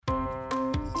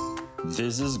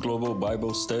This is Global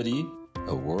Bible Study,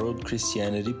 a World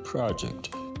Christianity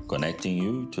project, connecting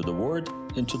you to the Word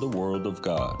and to the world of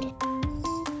God.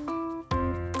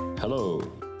 Hello,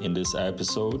 in this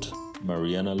episode,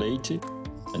 Mariana Leite,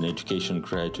 an education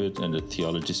graduate and a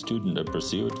theology student at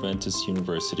Brazil Adventist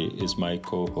University, is my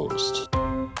co-host.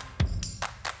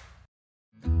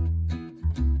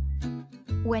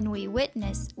 When we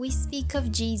witness, we speak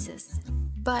of Jesus.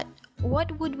 But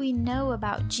what would we know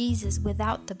about Jesus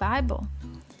without the Bible?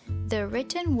 The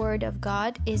written Word of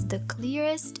God is the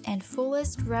clearest and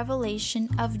fullest revelation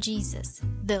of Jesus,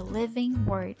 the living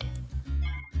Word.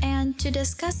 And to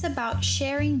discuss about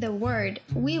sharing the Word,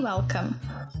 we welcome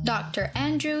Dr.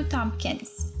 Andrew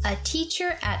Tompkins, a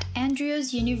teacher at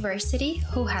Andrews University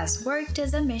who has worked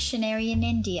as a missionary in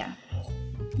India.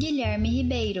 Guilherme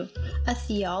Ribeiro, a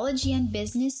theology and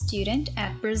business student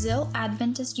at Brazil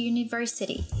Adventist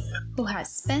University, who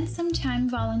has spent some time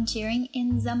volunteering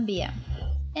in Zambia.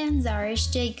 And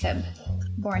Zarish Jacob.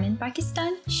 Born in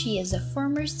Pakistan, she is a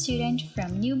former student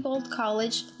from Newbold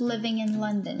College living in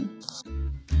London.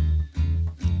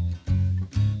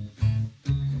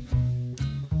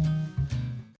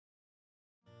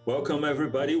 Welcome,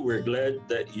 everybody. We're glad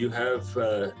that you have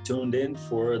tuned in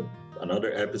for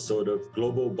another episode of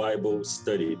Global Bible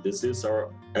Study. This is our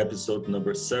episode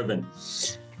number 7.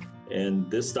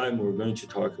 And this time we're going to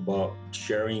talk about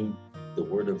sharing the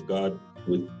Word of God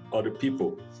with other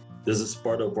people. This is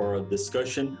part of our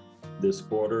discussion this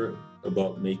quarter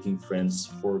about making friends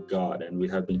for God. And we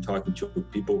have been talking to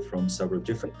people from several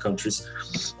different countries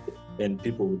and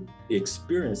people with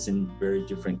experience in very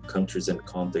different countries and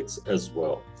contexts as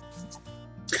well.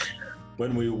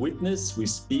 When we witness, we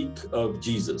speak of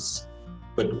Jesus.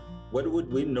 But what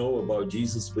would we know about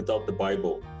Jesus without the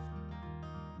Bible?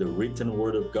 The written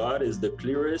Word of God is the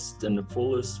clearest and the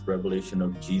fullest revelation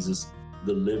of Jesus,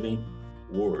 the living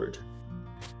Word.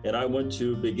 And I want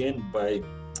to begin by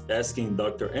asking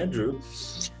Dr. Andrew,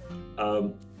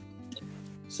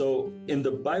 so in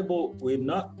the Bible, we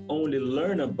not only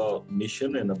learn about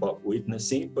mission and about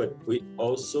witnessing, but we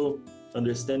also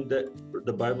understand that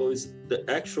the Bible is the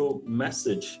actual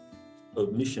message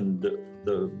of mission, the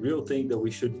real thing that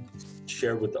we should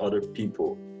share with other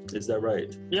people. Is that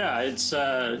right? Yeah,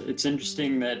 it's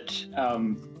interesting that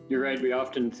you're right. We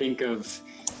often think of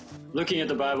looking at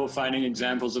the Bible, finding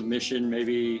examples of mission,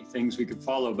 maybe things we could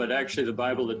follow, but actually the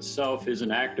Bible itself is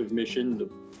an act of mission,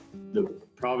 the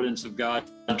providence of God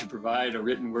to provide a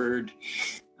written word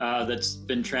that's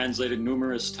been translated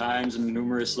numerous times in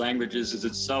numerous languages is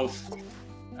itself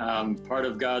part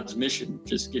of God's mission,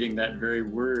 just getting that very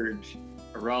word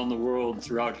around the world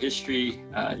throughout history,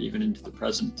 even into the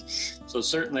present. So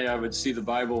certainly I would see the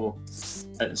Bible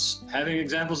as having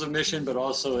examples of mission, but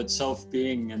also itself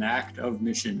being an act of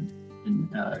mission in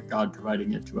God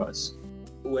providing it to us.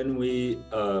 When we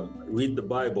read the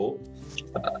Bible,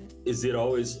 is it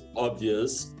always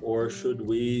obvious, or should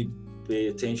we pay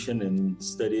attention and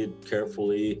study it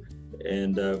carefully?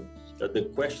 And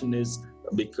the question is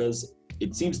because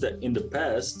it seems that in the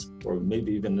past, or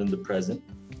maybe even in the present,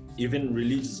 even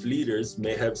religious leaders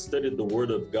may have studied the Word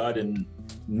of God and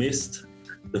missed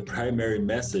the primary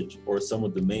message or some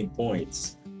of the main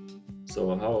points.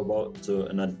 So how about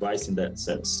an advice in that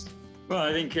sense? Well,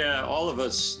 I think all of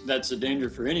us, that's a danger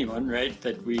for anyone, right?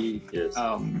 That we, yes.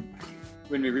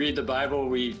 When we read the Bible,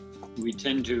 we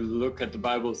tend to look at the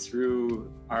Bible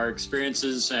through our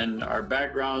experiences and our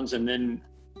backgrounds, and then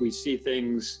we see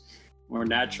things more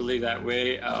naturally that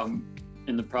way.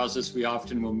 In the process, we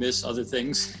often will miss other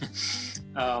things,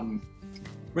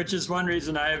 which is one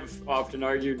reason I've often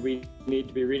argued we need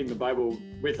to be reading the Bible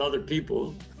with other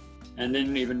people, and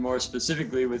then even more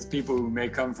specifically with people who may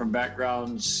come from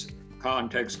backgrounds,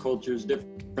 contexts, cultures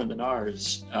different than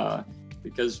ours.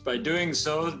 Because by doing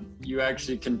so, you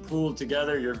actually can pool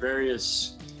together your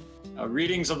various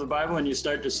readings of the Bible, and you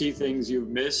start to see things you've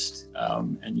missed,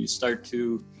 and you start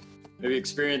to maybe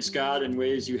experience God in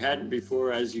ways you hadn't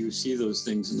before as you see those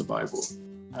things in the Bible.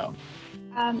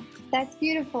 That's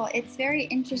beautiful. It's very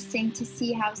interesting to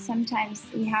see how sometimes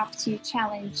we have to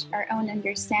challenge our own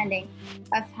understanding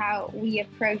of how we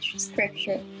approach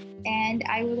Scripture. And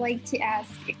I would like to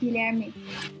ask Guilherme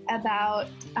about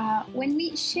when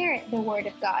we share the Word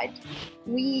of God,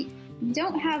 we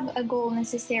don't have a goal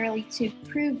necessarily to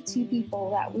prove to people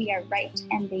that we are right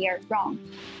and they are wrong.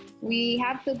 We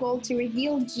have the goal to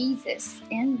reveal Jesus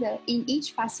in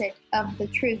each facet of the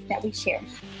truth that we share.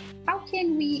 How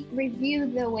can we review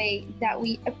the way that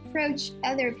we approach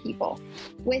other people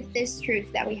with this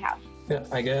truth that we have? Yeah,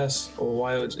 I guess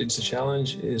while it's a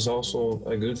challenge, it's also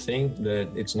a good thing that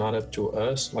it's not up to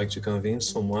us, like to convince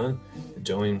someone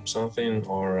doing something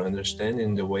or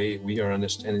understanding the way we are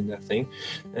understanding that thing.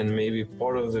 And maybe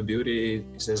part of the beauty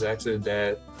is exactly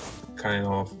that kind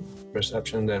of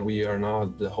perception that we are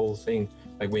not the whole thing.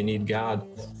 Like we need God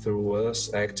through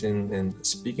us acting and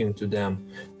speaking to them.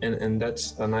 And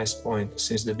that's a nice point.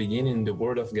 Since the beginning, the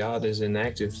word of God is an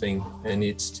active thing, and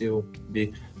it still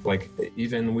be like,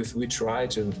 even if we try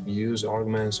to use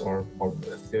arguments or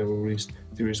theories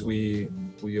we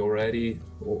already,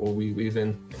 or we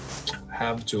even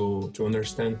have to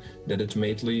understand that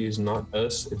ultimately is not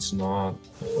us, it's not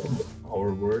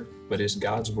our word, but it's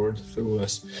God's word through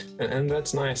us. And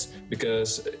that's nice,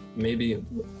 because maybe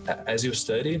as you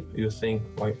study, you think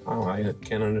like, oh, I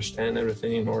can understand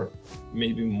everything, or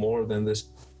maybe more than this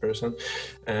person.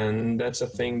 And that's a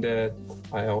thing that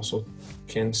I also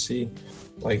can see,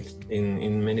 like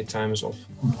in many times of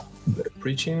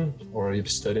preaching or if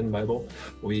studying Bible,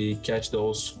 we catch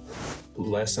those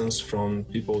lessons from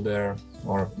people that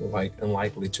are like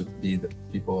unlikely to be the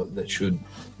people that should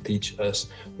teach us.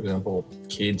 For example,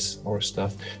 kids or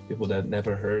stuff, people that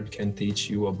never heard can teach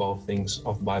you about things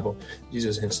of Bible.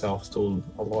 Jesus himself told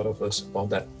a lot of us about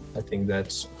that. I think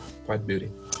that's quite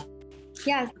beauty.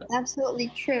 Yes,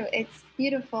 absolutely true. It's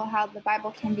beautiful how the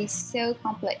Bible can be so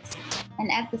complex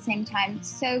and at the same time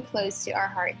so close to our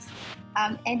hearts.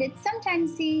 And it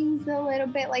sometimes seems a little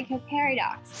bit like a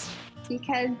paradox,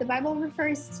 because the Bible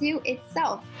refers to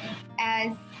itself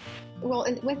as, well,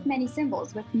 with many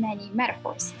symbols, with many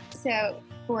metaphors. So,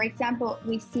 for example,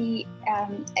 we see,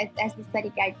 as the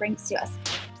study guide brings to us,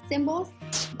 symbols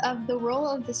of the role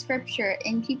of the scripture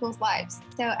in people's lives.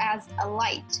 So as a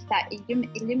light that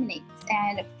illuminates,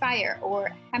 and a fire or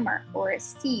a hammer or a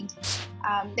seed.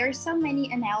 There are so many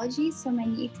analogies, so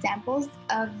many examples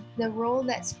of the role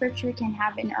that scripture can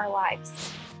have in our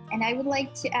lives. And I would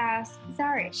like to ask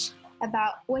Zarish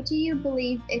about, what do you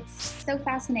believe it's so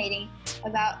fascinating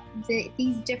about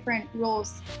these different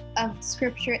roles of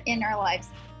scripture in our lives,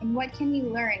 and what can we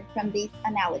learn from these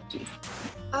analogies?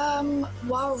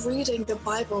 While reading the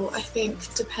Bible, I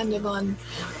think depending on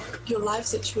your life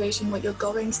situation, what you're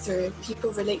going through,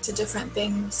 people relate to different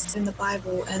things in the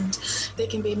Bible, and there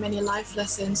can be many life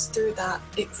lessons through that.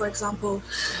 For example,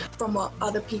 from what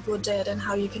other people did and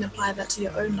how you can apply that to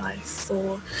your own life,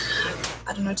 or,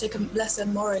 I don't know, take a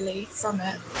lesson morally from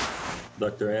it.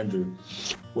 Dr. Andrew,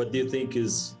 what do you think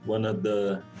is one of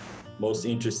the most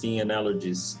interesting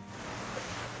analogies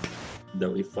that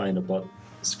we find about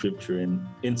scripture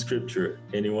in scripture?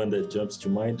 Anyone that jumps to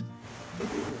mind?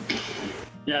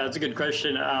 Yeah, that's a good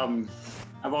question.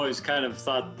 I've always kind of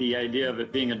thought the idea of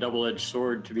it being a double-edged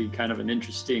sword to be kind of an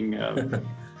interesting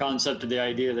concept, of the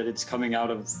idea that it's coming out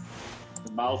of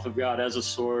the mouth of God as a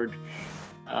sword.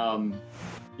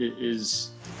 It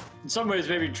is in some ways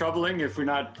maybe troubling if we're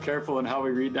not careful in how we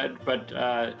read that,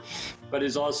 but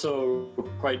is also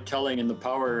quite telling in the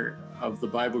power of the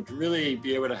Bible to really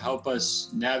be able to help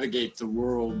us navigate the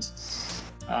world,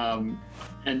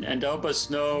 and to help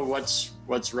us know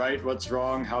what's right, what's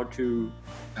wrong, how to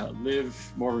live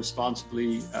more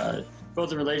responsibly,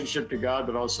 both in relationship to God,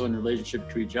 but also in relationship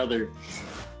to each other.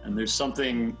 And there's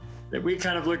something that we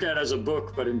kind of look at as a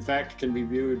book, but in fact can be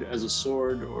viewed as a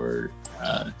sword, or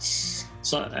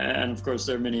and of course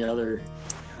there are many other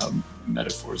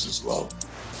metaphors as well.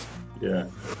 Yeah.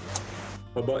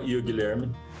 How about you,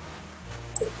 Guilherme?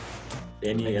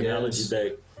 Any analogy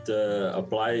that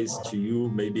applies to you,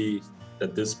 maybe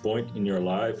at this point in your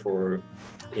life, or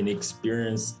any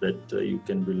experience that you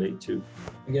can relate to?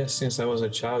 I guess since I was a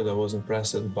child, I was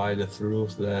impressed by the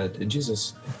truth that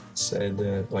Jesus said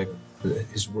that, like,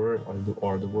 his word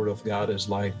or the word of God is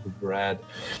like the bread.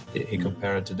 He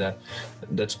compared it to that.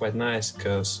 That's quite nice,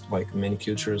 because like many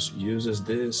cultures uses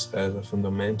this as a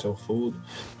fundamental food,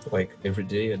 like every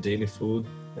day, a daily food,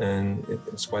 and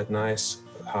it's quite nice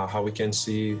how we can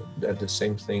see that the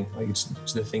same thing, like it's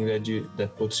the thing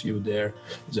that puts you there,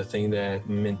 it's the thing that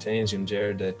maintains you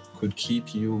there, that could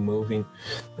keep you moving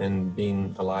and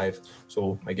being alive.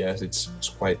 So I guess it's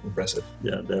quite impressive.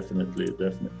 Yeah, definitely.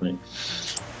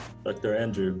 Dr.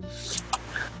 Andrew,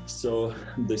 so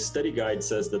the study guide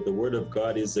says that the word of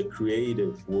God is a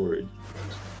creative word,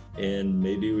 and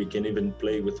maybe we can even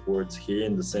play with words here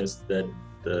in the sense that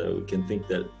we can think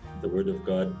that the word of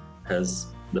God has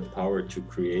the power to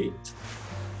create,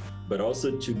 but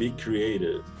also to be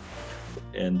creative.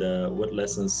 And what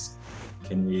lessons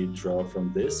can we draw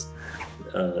from this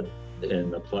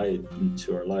and apply it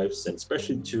into our lives, and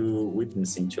especially to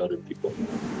witnessing to other people?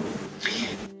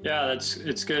 Yeah,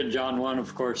 it's good. John 1,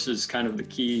 of course, is kind of the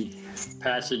key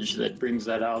passage that brings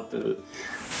that out.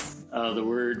 The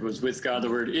Word was with God. The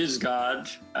Word is God.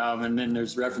 And then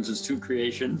there's references to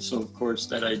creation. So, of course,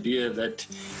 that idea that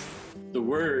the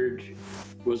Word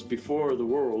was before the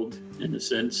world, in a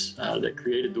sense, that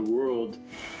created the world.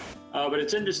 But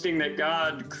it's interesting that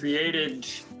God created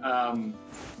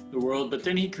the world, but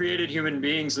then he created human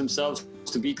beings themselves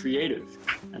to be creative.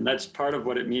 And that's part of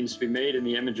what it means to be made in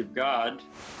the image of God.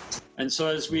 And so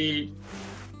as we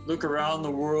look around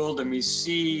the world and we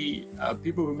see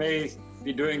people who may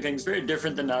be doing things very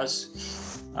different than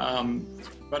us,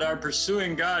 but are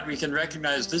pursuing God, we can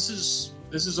recognize this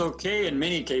is okay in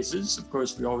many cases. Of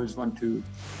course, we always want to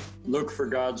look for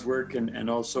God's work and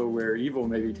also where evil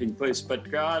may be taking place.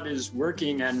 But God is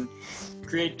working and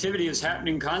creativity is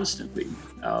happening constantly.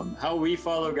 How we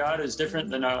follow God is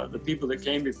different than the people that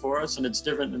came before us, and it's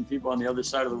different than people on the other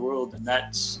side of the world. And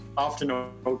that's often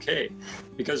okay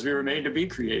because we were made to be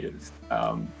creative.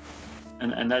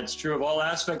 And that's true of all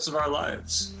aspects of our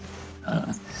lives.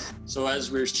 So as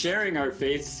we're sharing our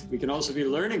faith, we can also be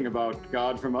learning about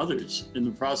God from others in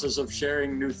the process of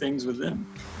sharing new things with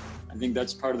them. I think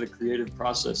that's part of the creative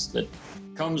process that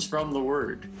comes from the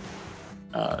Word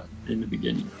in the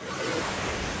beginning.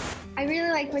 I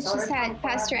really like what you said,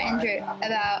 Pastor Andrew,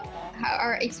 about how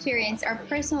our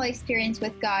personal experience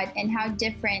with God and how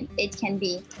different it can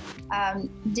be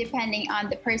depending on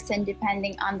the person,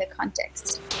 depending on the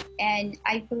context. And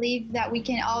I believe that we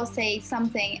can all say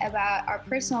something about our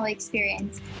personal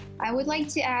experience. I would like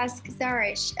to ask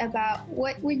Zarish about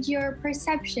what would your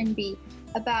perception be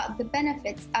about the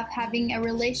benefits of having a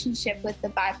relationship with the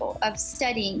Bible, of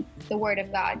studying the Word of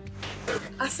God?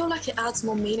 I feel like it adds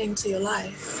more meaning to your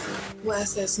life,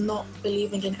 versus not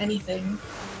believing in anything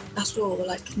at all,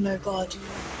 like no God.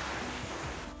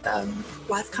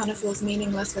 Life kind of feels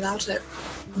meaningless without it,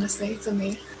 honestly, for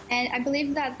me. And I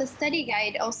believe that the study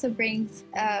guide also brings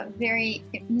a very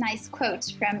nice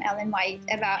quote from Ellen White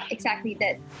about exactly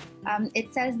this.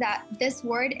 It says that this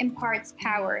word imparts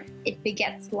power, it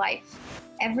begets life.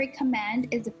 Every command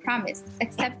is a promise,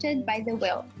 accepted by the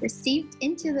will, received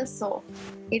into the soul.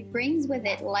 It brings with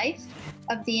it life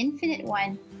of the Infinite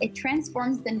One. It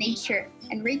transforms the nature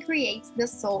and recreates the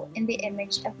soul in the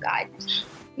image of God.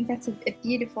 I think that's a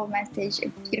beautiful message, a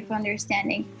beautiful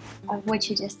understanding of what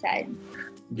you just said.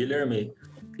 Guilherme,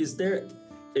 is there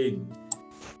a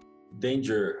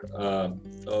danger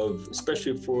of,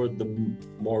 especially for the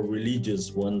more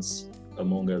religious ones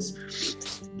among us,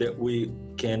 that we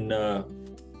can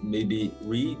maybe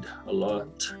read a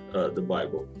lot the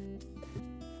Bible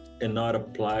and not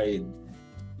apply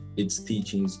its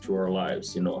teachings to our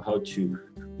lives? You know, how to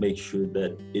make sure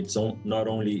that it's not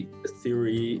only a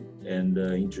theory and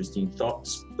interesting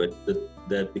thoughts, but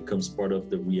that becomes part of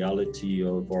the reality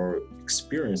of our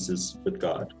experiences with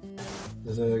God.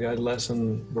 The guide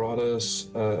lesson brought us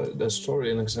the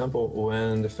story, an example,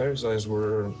 when the Pharisees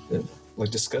were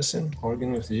discussing,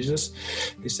 arguing with Jesus.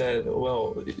 He said,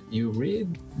 well, you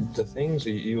read the things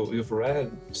you've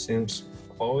read since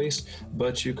always,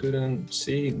 but you couldn't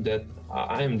see that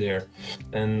I am there.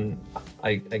 And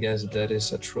I guess that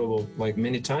is a trouble. Like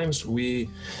many times we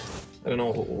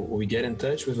get in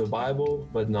touch with the Bible,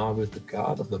 but not with the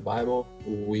God of the Bible.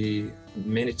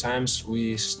 Many times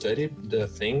we study the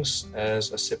things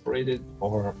as a separated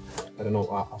or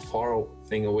a far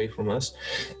thing away from us,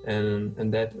 and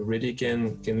that really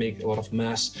can make a lot of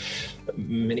mess.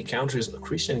 Many countries,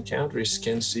 Christian countries,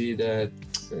 can see that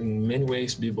in many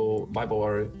ways Bible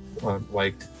are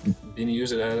like being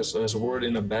used as a word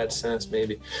in a bad sense.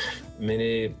 Maybe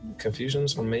many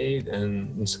confusions are made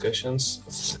and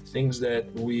discussions, things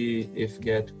that we, if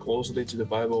get closely to the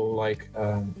Bible, like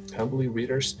humbly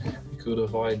readers, we could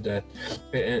avoid that.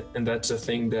 And that's a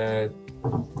thing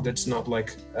that's not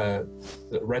like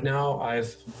right now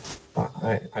I've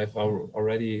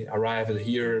already arrived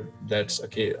here. That's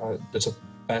okay. That's a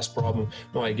past problem.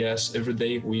 No, I guess every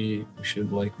day we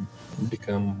should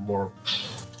become more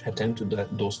attentive to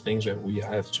those things that we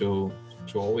have to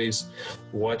always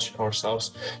watch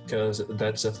ourselves, because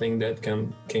that's a thing that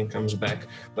comes back.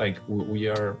 Like we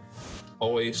are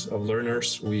always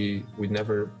learners. We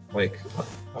never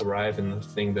arrive in a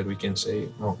thing that we can say,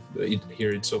 oh,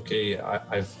 here it's okay.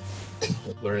 I've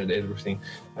learned everything.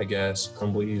 I guess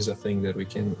humbly is a thing that we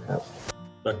can have.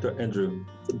 Dr. Andrew,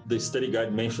 the study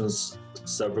guide mentions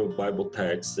several Bible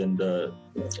texts and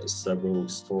several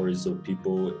stories of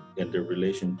people and their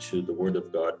relation to the Word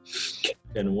of God.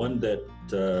 And one that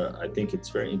I think it's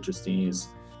very interesting is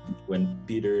when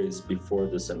Peter is before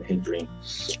the Sanhedrin,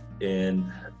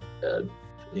 and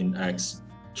in Acts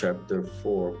chapter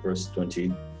 4, verse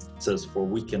 20, says, "For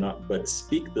we cannot but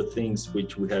speak the things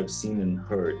which we have seen and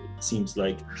heard." It seems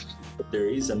like there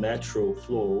is a natural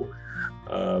flow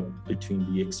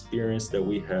between the experience that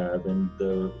we have and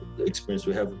the experience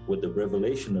we have with the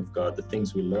revelation of God, the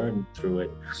things we learn through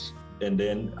it, and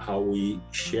then how we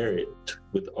share it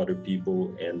with other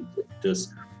people. And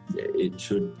just it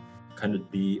should kind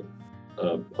of be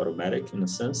automatic in a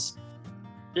sense.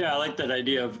 Yeah, I like that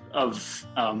idea of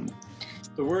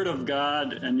the Word of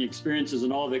God and the experiences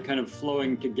and all of it kind of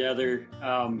flowing together.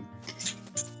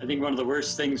 I think one of the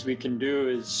worst things we can do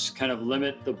is kind of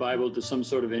limit the Bible to some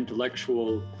sort of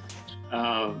intellectual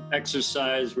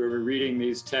exercise where we're reading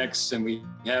these texts and we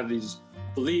have these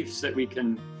beliefs that we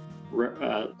can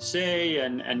say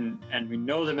and we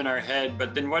know them in our head,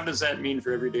 but then what does that mean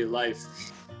for everyday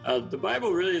life? The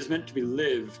Bible really is meant to be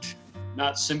lived,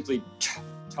 not simply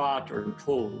taught or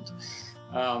told.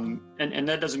 And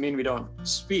that doesn't mean we don't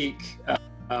speak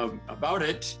about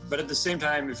it, but at the same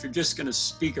time, if you're just going to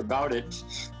speak about it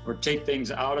or take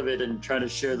things out of it and try to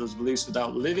share those beliefs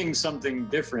without living something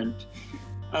different,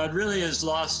 it really has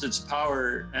lost its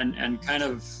power and kind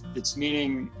of its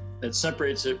meaning that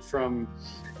separates it from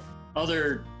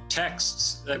other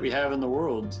texts that we have in the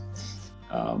world.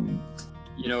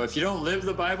 If you don't live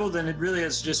the Bible, then it really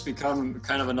has just become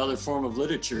kind of another form of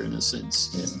literature in a sense.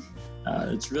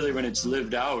 Yeah. It's really when it's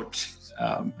lived out.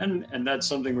 And that's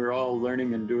something we're all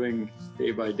learning and doing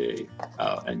day by day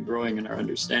and growing in our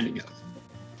understanding of.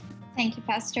 Thank you,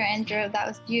 Pastor Andrew. That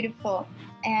was beautiful.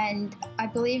 And I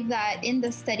believe that in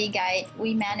the study guide,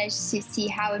 we managed to see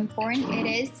how important it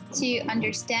is to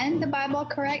understand the Bible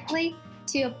correctly,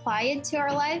 to apply it to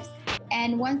our lives.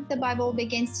 And once the Bible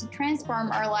begins to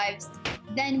transform our lives,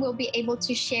 then we'll be able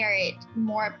to share it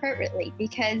more appropriately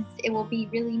because it will be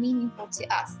really meaningful to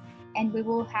us. And we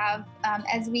will have,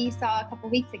 as we saw a couple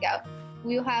weeks ago,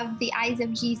 we will have the eyes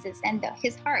of Jesus and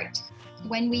his heart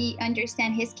when we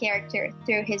understand his character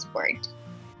through his word.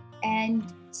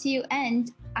 And to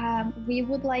end, we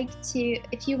would like to,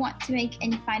 if you want to make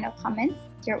any final comments,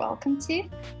 you're welcome to.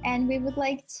 And we would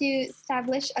like to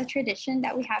establish a tradition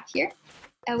that we have here,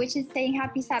 which is saying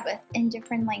Happy Sabbath in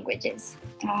different languages.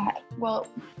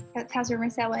 Pastor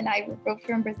Marcelo and I were both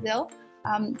from Brazil.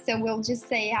 So we'll just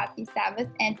say Happy Sabbath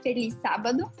and Feliz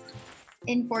Sábado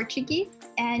in Portuguese.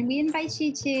 And we invite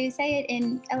you to say it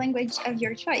in a language of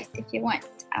your choice if you want.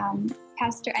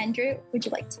 Pastor Andrew, would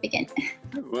you like to begin?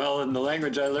 Well, in the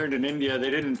language I learned in India, they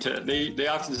didn't. They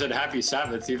often said Happy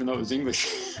Sabbath, even though it was English.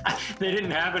 They didn't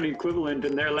have an equivalent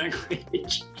in their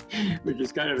language, which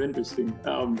is kind of interesting.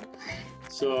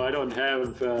 So I don't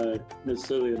have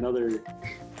necessarily another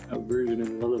version in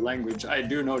another language. I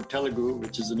do know Telugu,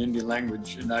 which is an Indian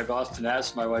language, and I've often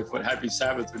asked my wife what Happy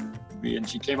Sabbath would be, and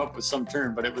she came up with some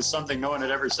term, but it was something no one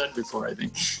had ever said before, I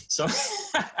think. So,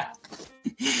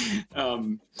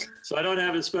 so I don't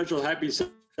have a special Happy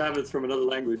Sabbath from another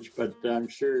language, but I'm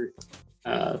sure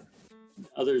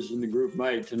others in the group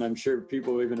might, and I'm sure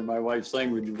people even in my wife's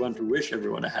language want to wish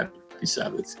everyone a Happy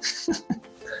Sabbath.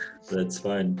 That's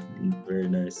fine. Very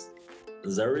nice.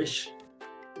 Zarish,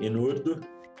 in Urdu?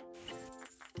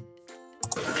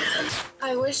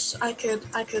 I wish I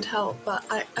could help, but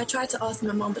I tried to ask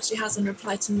my mom, but she hasn't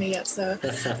replied to me yet, so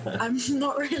I'm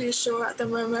not really sure at the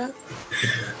moment.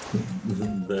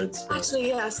 That's fine. Actually,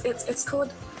 yes, it's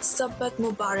called Sabbath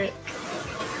Mubarak.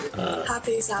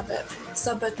 Happy Sabbath.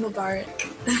 Sabbath Mubarak.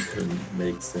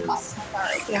 Makes sense.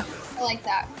 Yeah. I like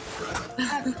that.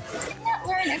 I did not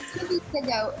learn a few weeks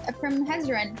ago from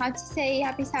Hezron how to say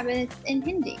Happy Sabbath in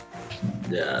Hindi.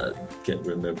 Yeah, can't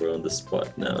remember on the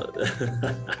spot now.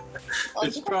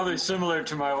 It's probably similar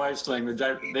to my wife's language.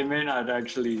 They may not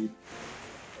actually.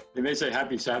 They may say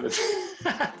Happy Sabbath.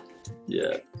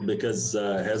 Yeah, because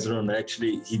Hezron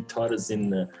actually he taught us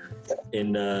in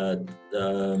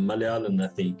Malayalam, I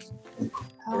think,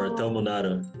 or Tamil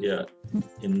Nadu. Yeah,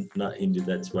 in not Hindi.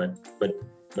 That's why.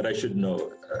 But I should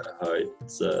know how it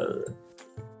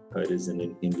is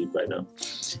in Hindi by now.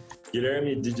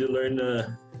 Guilherme, did you learn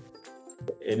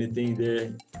anything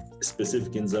there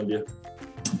specific in Zambia?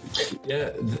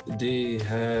 Yeah, they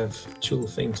have two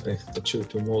things, like the two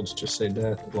modes to say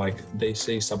that. Like they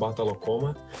say Sabata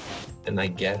Lokoma, and I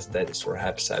guess that is for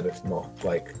Happy Sabbath, not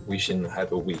like wishing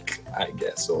have a week, I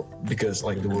guess. So because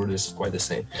like the word is quite the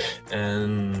same,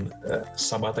 and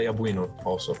Sabata Yabuino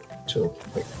also too.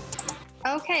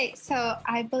 Okay, so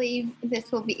I believe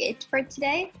this will be it for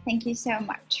today. Thank you so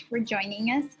much for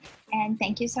joining us, and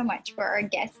thank you so much for our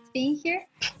guests being here.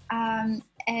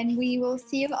 And we will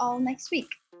see you all next week.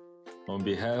 On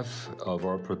behalf of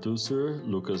our producer,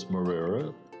 Lucas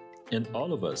Moreira, and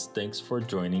all of us, thanks for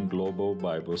joining Global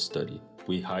Bible Study.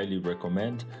 We highly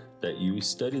recommend that you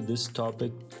study this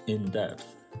topic in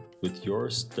depth with your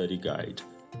study guide.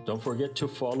 Don't forget to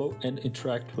follow and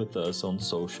interact with us on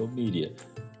social media,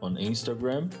 on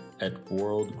Instagram at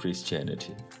World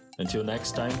Christianity. Until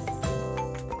next time,